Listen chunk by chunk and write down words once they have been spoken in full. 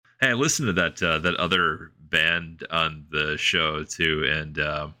Hey, I listened to that other band on the show too, and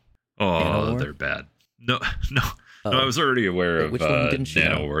oh, Nanowar? they're bad. No, no, no. I Oh, was already aware wait, of which one didn't you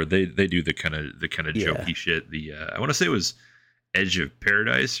know? Nanowar. They do the kind of Yeah. jokey shit. The I want to say it was Edge of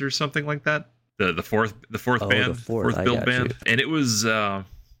Paradise or something like that. The fourth Oh, the band, fourth. fourth I build got you. band, and it was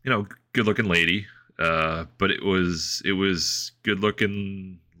good looking lady. But it was good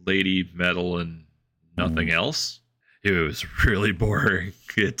looking lady metal and nothing Mm. else. It was really boring.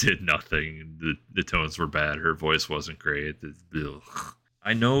 It did nothing. The tones were bad. Her voice wasn't great. Ugh.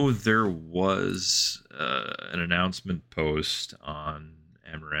 I know there was an announcement post on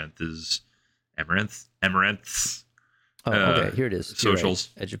Amaranth's Oh, okay. Here it is. You're right. socials.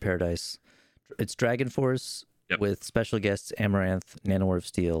 Edge of Paradise. It's Dragonforce Yep. with special guests Amaranth, Nanowar of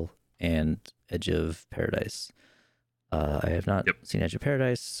Steel, and Edge of Paradise. I have not Yep. seen Edge of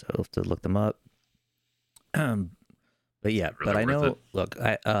Paradise, so I'll have to look them up. But yeah, Really but I worth know. it. Look,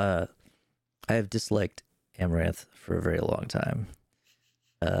 I have disliked Amaranth for a very long time,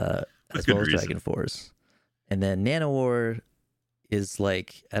 With as good well as reason. Dragon Force, and then Nanowar is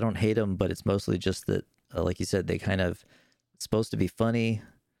like I don't hate them, but it's mostly just that, like you said, they kind of it's supposed to be funny,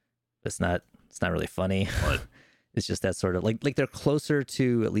 but it's not. It's not really funny. But It's just that sort of like they're closer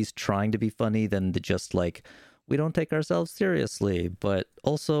to at least trying to be funny than the just like we don't take ourselves seriously, but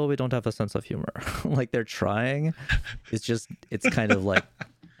also we don't have a sense of humor. Like they're trying. It's kind of like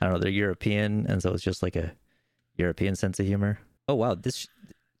I don't know, they're European and so it's just like a European sense of humor. Oh wow,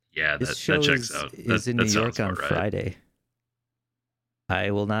 yeah, this that show checks out. is in That New York sounds on about right. Friday.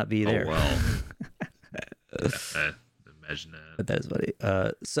 I will not be Oh there. well. Yeah, I imagine But that. that is funny.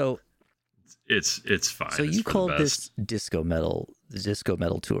 It's fine. So It's you for the called best. this the disco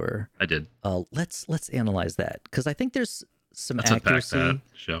metal tour. I did. Let's analyze that because I think there's some Let's unpack accuracy, that,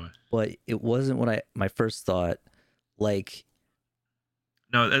 shall we? but it wasn't what my first thought. Like,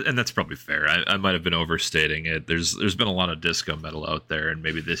 No, and that's probably fair. I might have been overstating it. There's been a lot of disco metal out there, and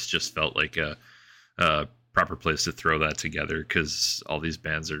maybe this just felt like a proper place to throw that together because all these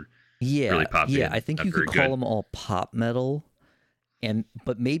bands are really poppy. yeah, And I think not you very could call good. them all pop metal,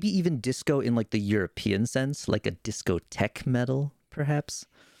 but maybe even disco in like the European sense, like a discotheque metal, perhaps.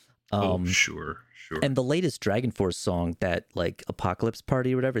 Oh, Um, sure, sure. and the latest Dragon Force song, that like Apocalypse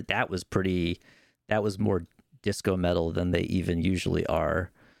Party or whatever, that was more disco metal than they even usually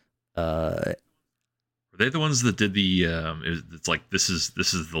are. Were they the ones that did the? It's like this is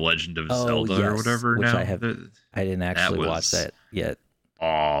the Legend of Oh Zelda or yes, whatever. which Now I didn't actually watch was that yet.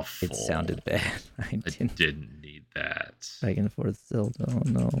 awful. It sounded bad. I I didn't. didn't need that. Dragon Force Zelda. Oh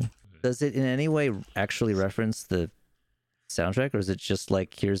no. Does it in any way actually reference the soundtrack, or is it just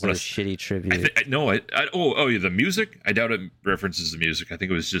like here's What a a- shitty I tribute? think no. Yeah, the music. I doubt it references the music. I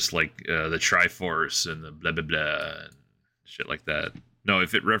think it was just like the Triforce and the blah blah blah and shit like that. No,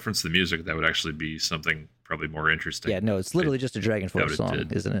 if it referenced the music, that would actually be something probably more interesting. Yeah, no, it's literally just a Dragon doubt Force it song,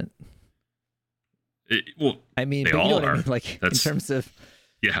 did. isn't it? Well, I mean, they but you know all what I are. mean, like in That's terms of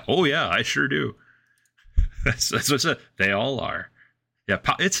yeah. Oh yeah, I sure do. That's what I said. They all are. Yeah,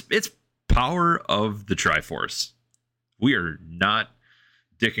 it's power of the Triforce. We are not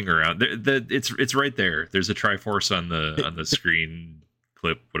dicking around. It's right there. There's a Triforce on the screen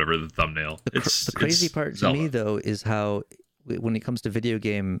clip, whatever the thumbnail. the crazy it's part Zelda. to me though is how when it comes to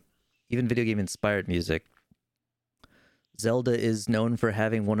even video game inspired music, Zelda is known for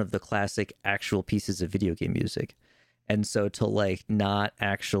having one of the classic actual pieces of video game music. And so to like not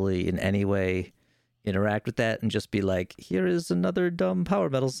actually in any way interact with that and just be like, here is another dumb power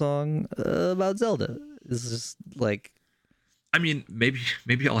metal song about Zelda. This is just like, I mean, maybe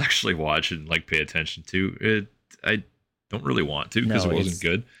I'll actually watch and like pay attention to it. I don't really want to because no, it wasn't it's,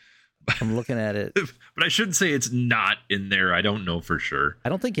 good. I'm looking at it. But I shouldn't say it's not in there. I don't know for sure. I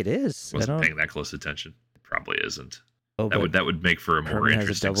don't think it is. I Wasn't don't. paying that close attention. It probably isn't. Oh, That would make for a more Herman has a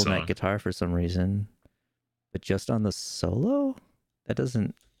interesting double song. neck guitar for some reason, but just on the solo, that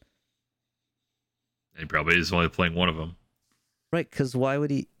doesn't And he probably is only playing one of them. right. Because why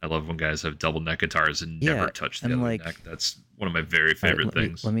would he? I love when guys have double neck guitars and Yeah, never touch the and other like- neck. That's one of my very All right, favorite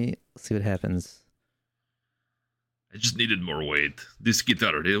things. Let me see what happens. I just needed more weight. This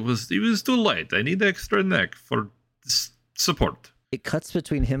guitar, it was too light. I need extra neck for support. It cuts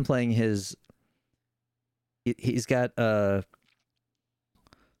between him playing his. He's got So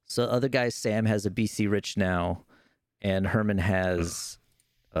other guy Sam has a BC Rich now, and Herman has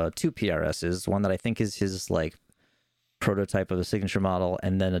two PRSs. One that I think is his like prototype of a signature model,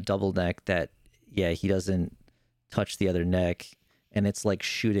 and then a double neck that he doesn't touch the other neck, and it's like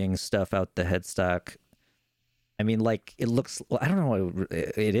shooting stuff out the headstock. I mean, like it looks. Well, I don't know what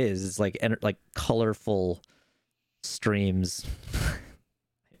it is. It's like colorful streams.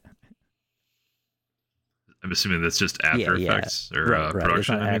 I'm assuming that's just After Effects or right.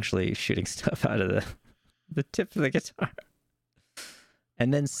 production. It's not actually shooting stuff out of the tip of the guitar.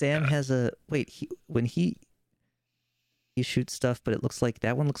 And then Sam has a when he shoots stuff, but it looks like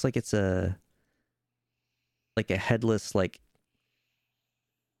that one looks like it's a headless like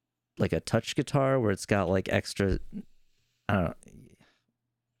a touch guitar where it's got like extra, I don't know,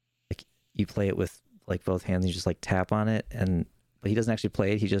 like you play it with like both hands and you just like tap on it, but he doesn't actually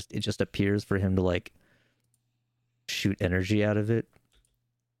play it. It just appears for him to like shoot energy out of it.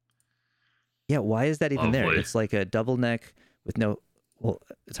 Yeah, why is that even there? It's like a double neck with no, well,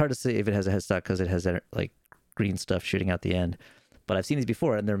 it's hard to say if it has a headstock because it has that like green stuff shooting out the end. But I've seen these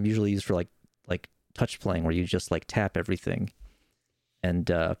before, and they're usually used for like touch playing where you just like tap everything. And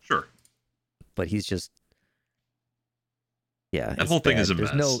sure. But he's just, yeah, that whole thing is a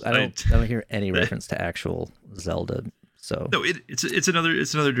mess. I don't hear any reference to actual Zelda. So no, it's another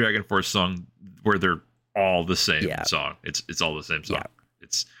Dragonforce song where they're all the same song. It's all the same song. Yeah.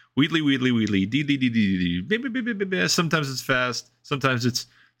 It's wheedly wheedly dee dee dee dee dee. Sometimes it's fast, sometimes it's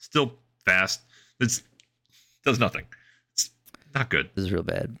still fast. It does nothing. It's not good. This is real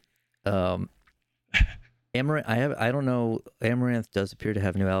bad. Amaranth, I don't know. Amaranth does appear to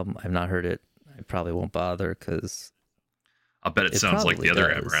have a new album. I've not heard it. I probably won't bother because I'll bet it sounds like the other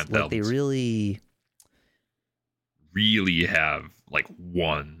Amaranthe albums. They really have like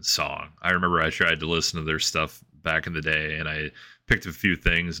one song. I remember I tried to listen to their stuff back in the day, and I picked a few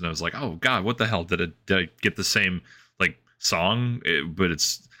things, and I was like, "Oh God, what the hell? Did I get the same like song, but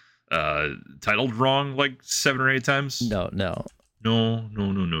it's titled wrong like 7 or 8 times?" No.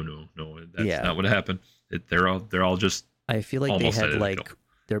 That's not what happened. They're all just. I feel like they had like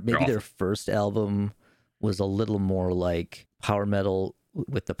their first album was a little more like power metal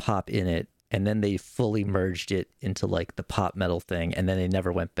with the pop in it, and then they fully merged it into like the pop metal thing, and then they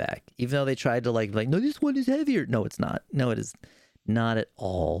never went back. Even though they tried to like no, this one is heavier. No, it's not. No, it is not at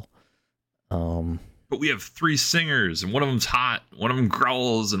all. But we have 3 singers, and one of them's hot, one of them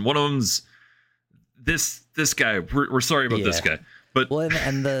growls, and one of them's this guy. We're sorry about this guy, but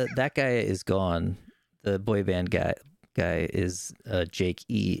and that guy is gone. The boy band guy is Jake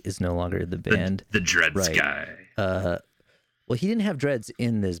E is no longer in the band. The dreads guy. Well, he didn't have dreads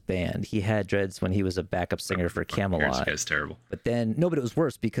in this band. He had dreads when he was a backup singer for Camelot. This guy's terrible. But then but it was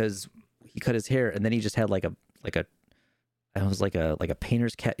worse because he cut his hair and then he just had like a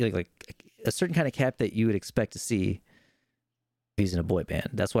painter's cap, like a certain kind of cap that you would expect to see if he's in a boy band.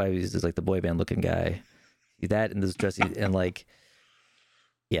 That's why he's just like the boy band looking guy. That and this dressy and like.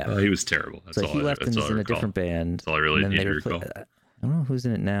 Yeah, he was terrible. That's so he left and is in a different band. That's all I really need to recall. I don't know who's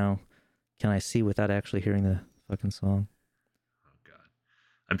in it now. Can I see without actually hearing the fucking song? Oh God,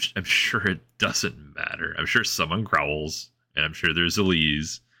 I'm sure it doesn't matter. I'm sure someone growls, and I'm sure there's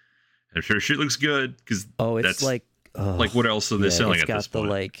Elise. I'm sure she looks good because it's like what else are they selling at this point? It's got the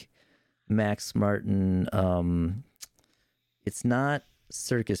like Max Martin. It's not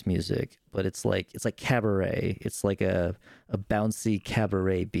circus music, but it's like cabaret. It's like a bouncy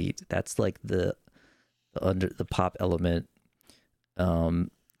cabaret beat. That's like the pop element,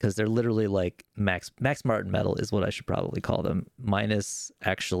 because they're literally like Max Martin metal is what I should probably call them, minus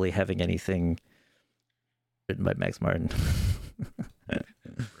actually having anything written by Max Martin.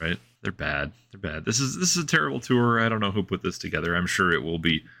 Right, they're bad. This is a terrible tour. I don't know who put this together. I'm sure it will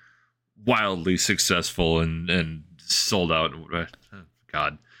be wildly successful and sold out.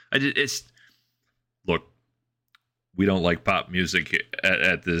 God, look, we don't like pop music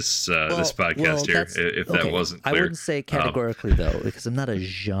at this this podcast here. If that wasn't clear, I wouldn't say categorically though, because I'm not a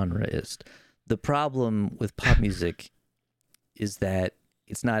genreist. The problem with pop music is that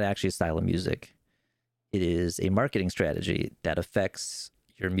it's not actually a style of music. It is a marketing strategy that affects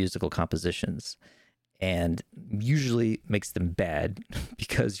your musical compositions and usually makes them bad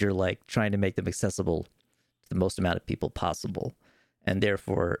because you're like trying to make them accessible to the most amount of people possible. And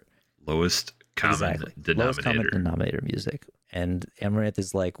therefore, lowest common denominator music. And Amaranthe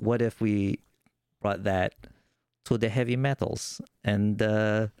is like, what if we brought that to the heavy metals? And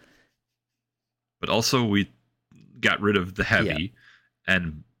but also we got rid of the heavy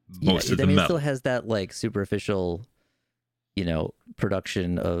and most of the metal. It still has that like superficial,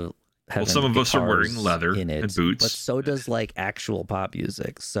 production of. Well, some of us are wearing leather in it, and boots, but so does like actual pop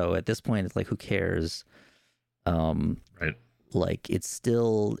music. So at this point, it's like, who cares? Right. Like it's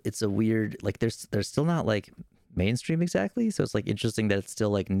a weird, like they're still not like mainstream exactly. So it's like interesting that it's still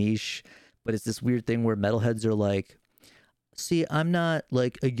like niche, but it's this weird thing where metalheads are like, see, I'm not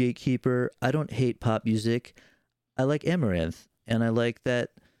like a gatekeeper. I don't hate pop music. I like Amaranthe, and I like that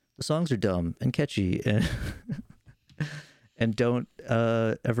the songs are dumb and catchy and and don't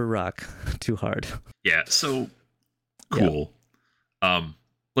ever rock. too hard. Yeah. So cool. Yeah.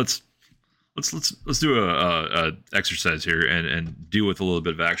 Let's do a exercise here and deal with a little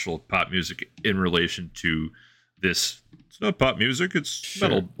bit of actual pop music in relation to this. It's not pop music, it's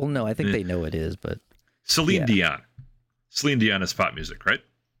metal. Well, no, I think they know it is, but Celine Dion. Celine Dion is pop music, right?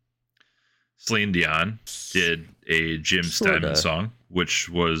 Celine Dion did a Jim Steinman song, which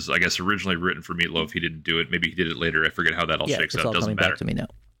was, I guess, originally written for Meatloaf. He didn't do it. Maybe he did it later. I forget how that all shakes out. All doesn't matter. Back to me now.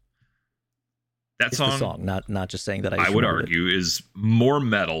 That song, not just saying that. I would argue is more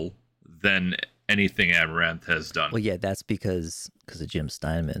metal than anything Amaranthe has done. Well, yeah, that's because of Jim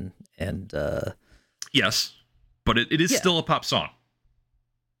Steinman and. Yes, but it is still a pop song.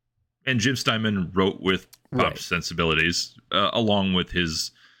 And Jim Steinman wrote with pop sensibilities, along with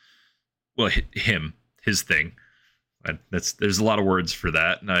his thing. There's a lot of words for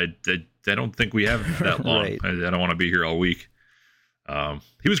that, and I don't think we have that long. Right. I don't want to be here all week.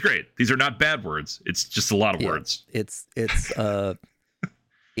 He was great. These are not bad words. It's just a lot of words. It's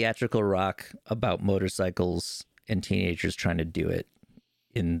theatrical rock about motorcycles and teenagers trying to do it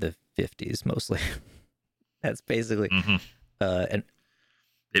in the 50s mostly. That's basically and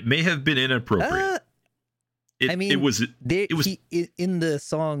it may have been inappropriate. It was in the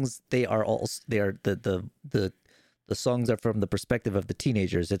songs. The songs are from the perspective of the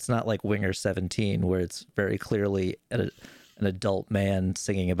teenagers. It's not like Winger 17, where it's very clearly an adult man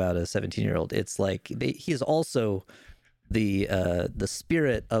singing about a 17-year-old. It's like he is also the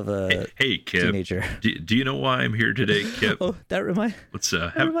spirit of a hey Kip, teenager. Do you know why I'm here today, Kip? Oh, that reminds. Let's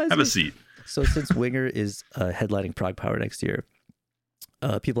have a seat. So since Winger is headlining Prague Power next year,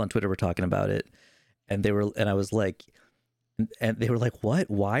 people on Twitter were talking about it, and they were like, what?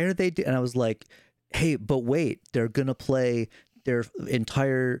 Why are they? And I was like, hey, but wait, they're gonna play their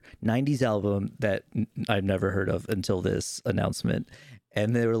entire 90s album that I've never heard of until this announcement.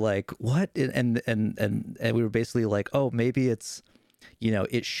 And they were like, what? And we were basically like, oh, maybe it's,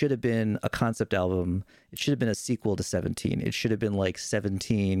 it should have been a concept album. It should have been a sequel to 17. It should have been like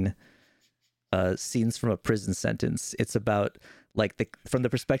 17 scenes from a prison sentence. It's about like from the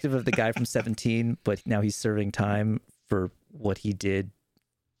perspective of the guy from 17, but now he's serving time for what he did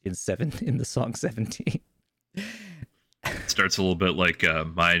in the song 17. Starts a little bit like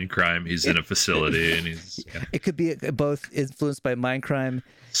Mind Crime. He's in a facility, and he's. Yeah. It could be both influenced by Mind Crime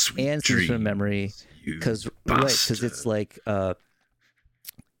and Scenes from Memory, because it's like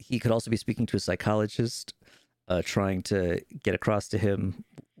he could also be speaking to a psychologist, trying to get across to him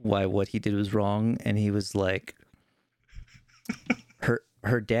why what he did was wrong, and he was like,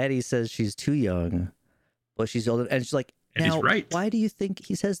 her daddy says she's too young, but she's older, and she's like, and now, he's right. Why do you think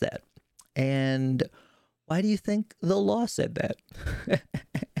he says that? And why do you think the law said that?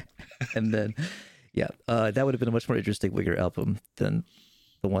 And then, that would have been a much more interesting Winger album than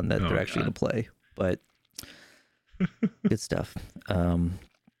the one that they're actually going to play. But good stuff.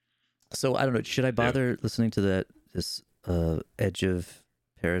 So I don't know. Should I bother listening to this Edge of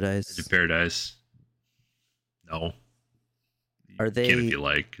Paradise? Edge of Paradise. No. Are they? Can if you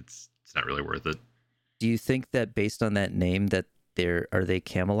like. It's not really worth it. Do you think that based on that name that are they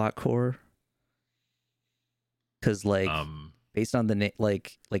Camelot core? Because based on the name,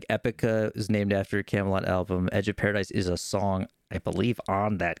 like Epica is named after a Camelot album. Edge of Paradise is a song, I believe,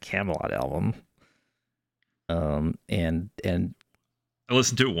 on that Camelot album. And I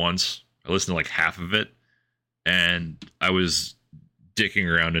listened to it once. I listened to like half of it, and I was dicking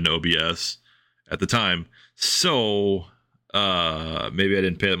around in OBS at the time, so maybe I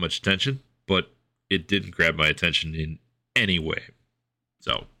didn't pay that much attention, but it didn't grab my attention in any way.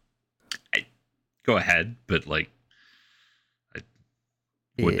 So go ahead, but like I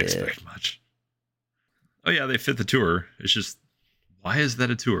wouldn't expect much. Oh yeah, they fit the tour. It's just, why is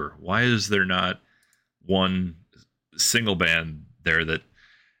that a tour? Why is there not one single band there that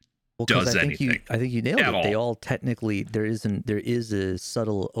does anything? I think you nailed it. All. They all technically there is a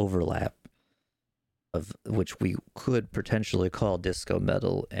subtle overlap of which we could potentially call disco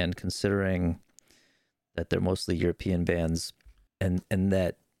metal, and considering that they're mostly European bands, and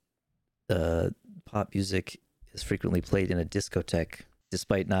that pop music is frequently played in a discotheque,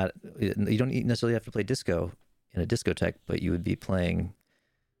 despite not, you don't necessarily have to play disco in a discotheque, but you would be playing,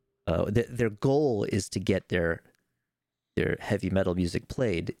 their goal is to get their heavy metal music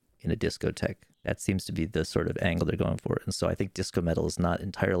played in a discotheque. That seems to be the sort of angle they're going for. And so I think disco metal is not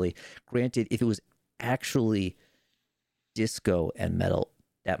entirely, granted, if it was actually disco and metal,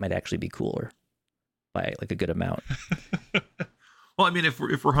 that might actually be cooler by like a good amount. Well, I mean, if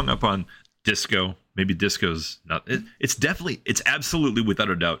we're hung up on disco, maybe disco's not. It's absolutely, without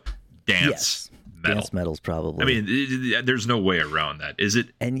a doubt, dance metal. Dance metal's probably. I mean, there's no way around that. Is it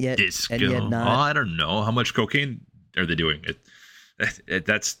and yet disco? And yet not, I don't know. How much cocaine are they doing?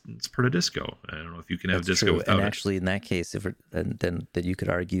 It's part of disco. I don't know if you can have disco without and it. actually, in that case, then you could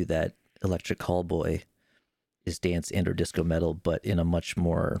argue that Electric Callboy is dance and or disco metal, but in a much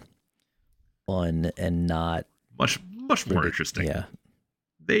more fun and not much more interesting. Yeah,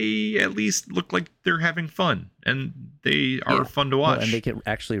 they at least look like they're having fun, and they are fun to watch. Well, and they can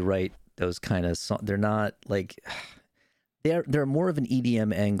actually write those kind of songs. They're not like they're more of an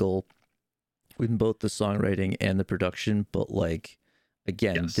EDM angle in both the songwriting and the production, but like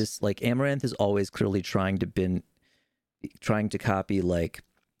again, this like Amaranthe is always clearly trying to copy like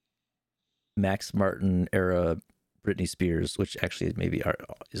Max Martin era Britney Spears, which actually maybe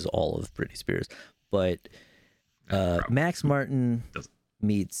is all of Britney Spears, but Max Martin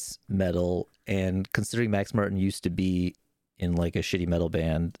meets metal, and considering Max Martin used to be in like a shitty metal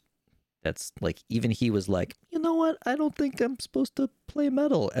band, that's like even he was like, you know what, I don't think I'm supposed to play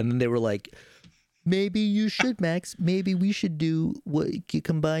metal, and then they were like, maybe you should, Max. Maybe we should do what you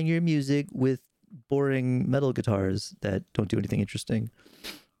combine your music with boring metal guitars that don't do anything interesting.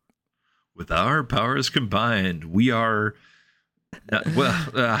 With our powers combined, we are not,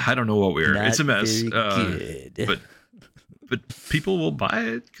 I don't know what we are. It's a mess. But people will buy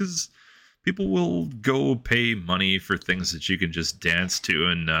it because people will go pay money for things that you can just dance to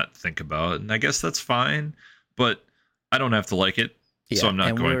and not think about. And I guess that's fine, but I don't have to like it. So I'm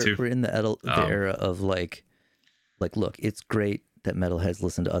not going to. We're in the era of like, look, it's great that metalheads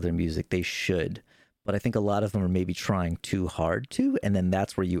listen to other music. They should. But I think a lot of them are maybe trying too hard to, and then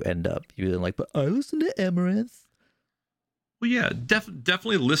that's where you end up. You're like, but I listen to Amaranthe. Well, yeah,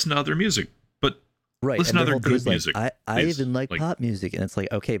 definitely listen to other music, but listen to other good music. I even like pop music, and it's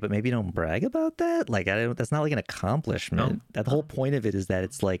like, okay, but maybe don't brag about that. Like, that's not like an accomplishment. No. That the whole point of it is that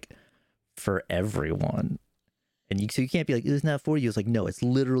it's like for everyone. And so you can't be like, it's not for you. It's like, no, it's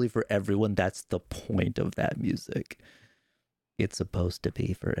literally for everyone. That's the point of that music. It's supposed to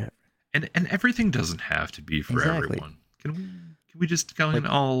be for everyone. And everything doesn't have to be for everyone. Can we just kind of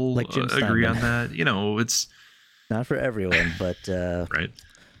all agree on that? You know, it's not for everyone, but right.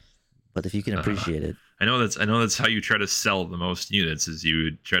 But if you can appreciate it, I know that's how you try to sell the most units, is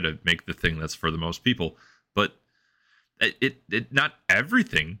you try to make the thing that's for the most people. But it not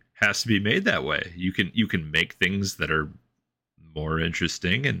everything has to be made that way. You can make things that are more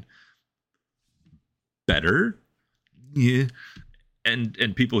interesting and better. Yeah.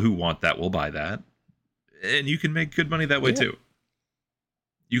 And people who want that will buy that, and you can make good money that way too.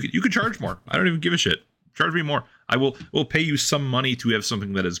 You can charge more. I don't even give a shit. Charge me more. I will pay you some money to have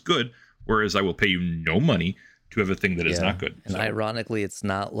something that is good, whereas I will pay you no money to have a thing that is not good. And ironically, it's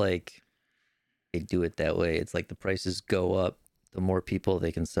not like they do it that way. It's like the prices go up the more people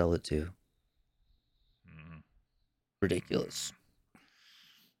they can sell it to. Ridiculous.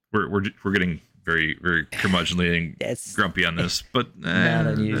 We're getting very, very curmudgeonly and grumpy on this, but not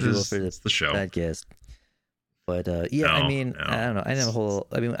unusual for the show podcast. But I don't know.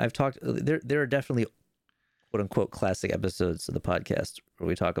 I know I've talked. There are definitely quote unquote classic episodes of the podcast where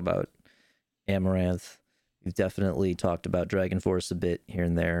we talk about Amaranthe. We've definitely talked about Dragonforce a bit here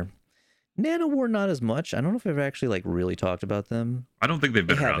and there. Nanowar not as much. I don't know if I've actually like really talked about them. I don't think they've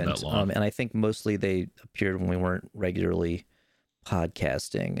been around that long. And I think mostly they appeared when we weren't regularly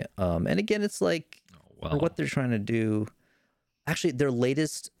podcasting. And again, it's like for what they're trying to do. Actually, their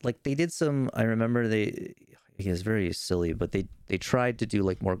latest, like they did some. I remember it's very silly, but they tried to do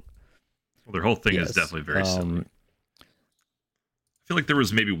like more. Well, their whole thing is definitely very silly. I feel like there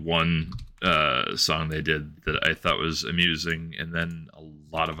was maybe one song they did that I thought was amusing, and then a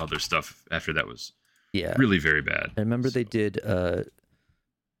lot of other stuff after that was really very bad. I remember they did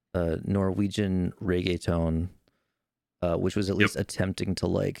Norwegian reggaeton, which was at least attempting to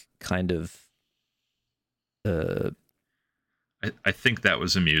like kind of. I think that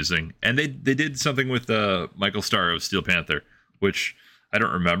was amusing, and they did something with Michael Starr of Steel Panther, which I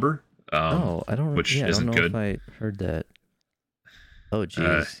don't remember. I don't. Which isn't I don't know good. If I heard that. Oh,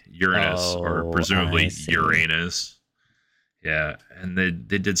 geez. Uranus, or presumably Uranus. Yeah, and they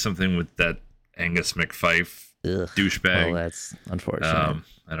did something with that Angus McFife douchebag. Well, that's unfortunate.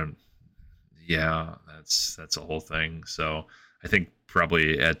 That's a whole thing. So I think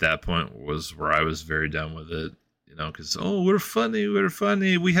probably at that point was where I was very done with it. You know, because we're funny.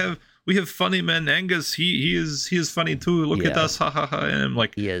 We have funny men. Angus, he is funny too. Look at us, ha ha ha. And I'm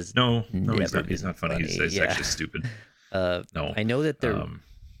like, he's not funny. He's actually stupid. No, I know that they're.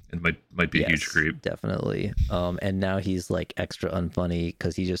 It might be a huge creep. Definitely. And now he's like extra unfunny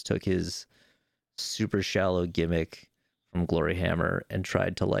because he just took his super shallow gimmick from Glory Hammer and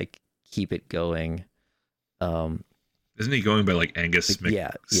tried to like keep it going. Isn't he going by like Angus Mc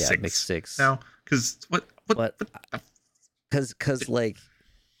yeah, Six Mix 6 now? Because what because like,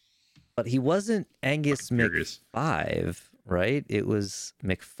 but he wasn't Angus curious. Mc5, right? It was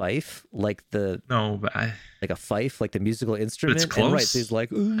McFife, like No, but like a fife, like the musical instrument. close. And right, so he's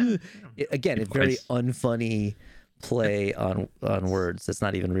like, again, it's very Twice. unfunny play on words. That's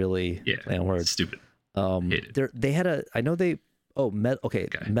not even really play on words. Stupid. They had a, I know they,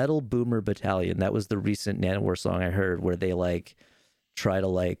 Metal Boomer Battalion. That was the recent Nanowar song I heard where they like try to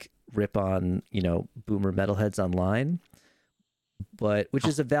like rip on, you know, boomer metalheads online, but which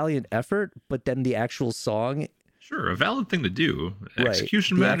is a valiant effort. But then the actual song, Sure, a valid thing to do. right,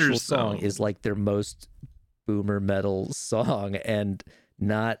 Execution the matters. actual song though. is like their most boomer metal song, and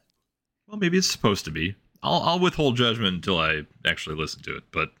not. Well, maybe it's supposed to be. I'll withhold judgment until I actually listen to it,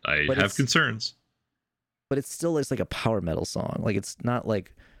 but I have concerns. But it's still, it's like a power metal song. Like it's not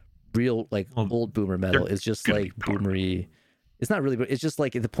like real like old boomer metal. It's just like boomery. It's not really. It's just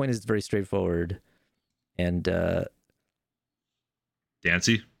like the point is very straightforward, and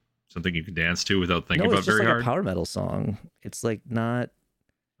dancey, something you can dance to without thinking no, about it's just very like hard. a power metal song. It's like not.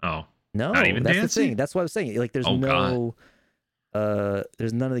 Oh no, not even that's dancey? the thing. That's what I was saying. Like there's no.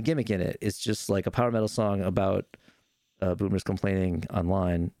 There's none of the gimmick in it. It's just like a power metal song about boomers complaining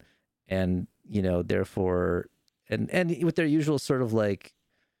online, and you know, therefore, and with their usual sort of like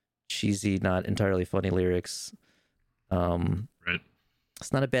cheesy, not entirely funny lyrics. Right.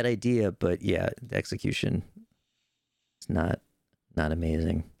 It's not a bad idea, but yeah, the execution is not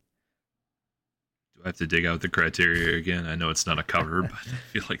amazing. Do I have to dig out the criteria again? I know it's not a cover, but I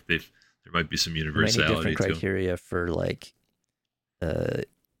feel like there might be some universality. Many different criteria for like Well,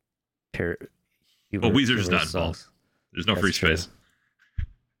 Weezer's not involved. There's no free space.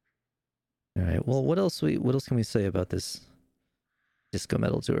 All right. Well, what else can we say about this disco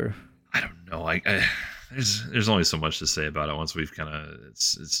metal tour? I don't know. There's only so much to say about it once we've kind of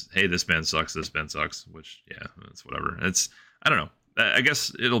it's hey, this band sucks, which yeah, it's whatever. I don't know. I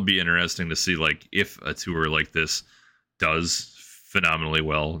guess it'll be interesting to see like if a tour like this does phenomenally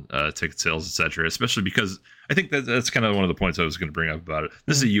well, ticket sales, etc. Especially because I think that's kind of one of the points I was going to bring up about it.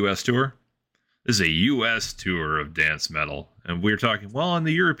 This is a U.S. tour. This is a U.S. tour of dance metal. And we were talking, well, in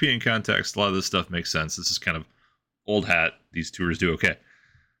the European context, a lot of this stuff makes sense. This is kind of old hat. These tours do okay.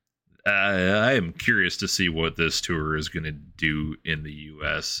 I am curious to see what this tour is going to do in the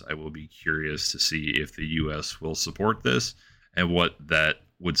U.S. I will be curious to see if the U.S. will support this and what that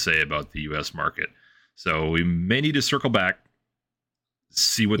would say about the U.S. market. So we may need to circle back,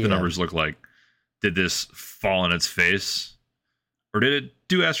 see what the numbers look like. Did this fall on its face? Or did it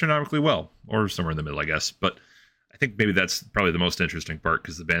do astronomically well? Or somewhere in the middle, I guess. But I think maybe that's probably the most interesting part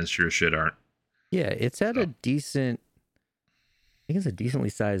because the bands sure as shit aren't. Yeah, it's at a decent... I think it's a decently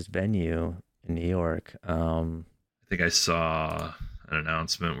sized venue in New York. I think I saw an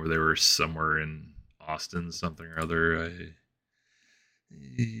announcement where they were somewhere in Austin, something or other.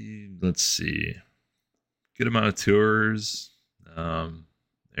 Let's see. Good amount of tours.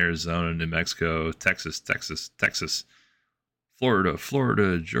 Arizona, New Mexico, Texas,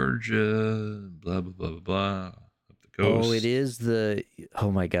 Florida, Georgia, blah, blah, blah, blah, blah. Up the coast. Oh, it is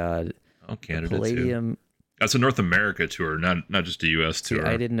oh my God. Oh, Canada Palladium. too. That's a North America tour, not just a U.S. tour.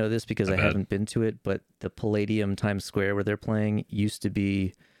 I didn't know this because I haven't been to it, but the Palladium Times Square where they're playing used to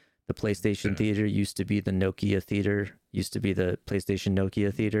be the PlayStation Theater, used to be the Nokia Theater, used to be the PlayStation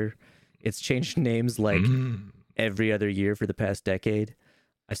Nokia Theater. It's changed names like every other year for the past decade.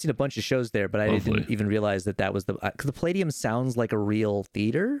 I've seen a bunch of shows there, but I didn't even realize that was because the Palladium sounds like a real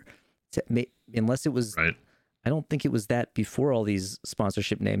theater, unless it was. Right. I don't think it was that before all these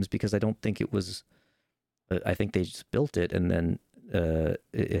sponsorship names because I don't think it was. I think they just built it and then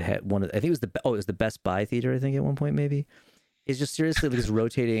it had one. I think it was it was the Best Buy Theater. I think at one point maybe. It's just seriously like this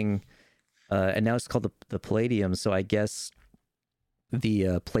rotating, and now it's called the Palladium. So I guess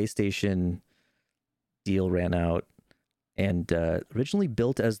the PlayStation deal ran out. And originally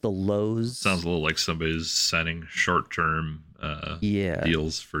built as the Lowe's. Sounds a little like somebody's signing short-term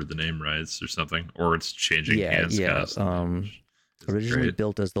deals for the name rights or something, or it's changing hands. Yeah. Originally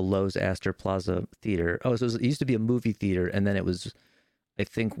built as the Lowe's Astor Plaza Theater. Oh, so it used to be a movie theater, and then it was, I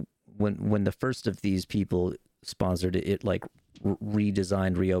think, when the first of these people sponsored it, it like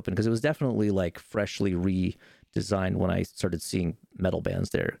redesigned, reopened because it was definitely like freshly redesigned when I started seeing metal bands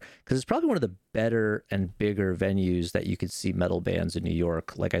there, because it's probably one of the better and bigger venues that you could see metal bands in New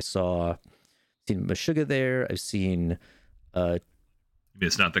York. Like I've seen Meshuggah there. I've seen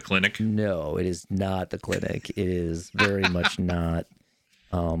it's not the Clinic. No, it is not the Clinic. It is very much not.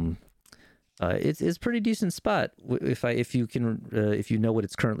 It's pretty decent spot if you can if you know what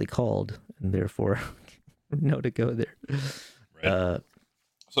it's currently called and therefore know to go there. Right.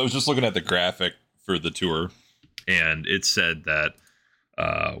 So I was just looking at the graphic for the tour, and it said that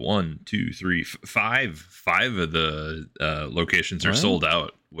one, two, three, five of the locations are sold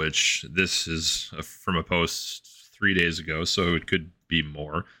out. Which this is from a post 3 days ago, so it could be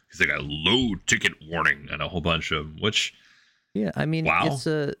more because they got low ticket warning on a whole bunch of them. Which, yeah, I mean, wow. It's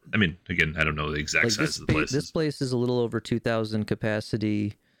a. I mean, again, I don't know the exact size of the place. This place is a little over 2,000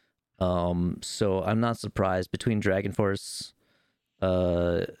 capacity. So I'm not surprised between Dragonforce,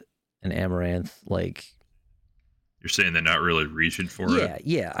 and Amaranth, like. You're saying they're not really reaching for it?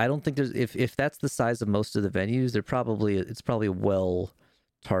 Yeah. I don't think there's if that's the size of most of the venues, it's probably well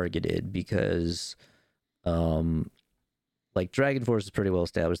targeted because, like Dragonforce is pretty well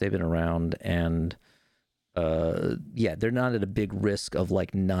established. They've been around, and they're not at a big risk of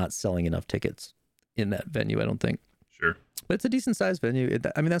like not selling enough tickets in that venue. I don't think. Sure, but it's a decent sized venue.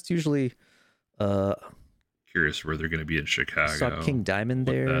 I mean, that's usually. Curious where they're going to be in Chicago. I saw King Diamond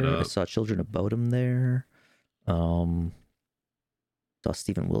there. I saw Children of Bodom there. Saw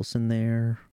Stephen Wilson there.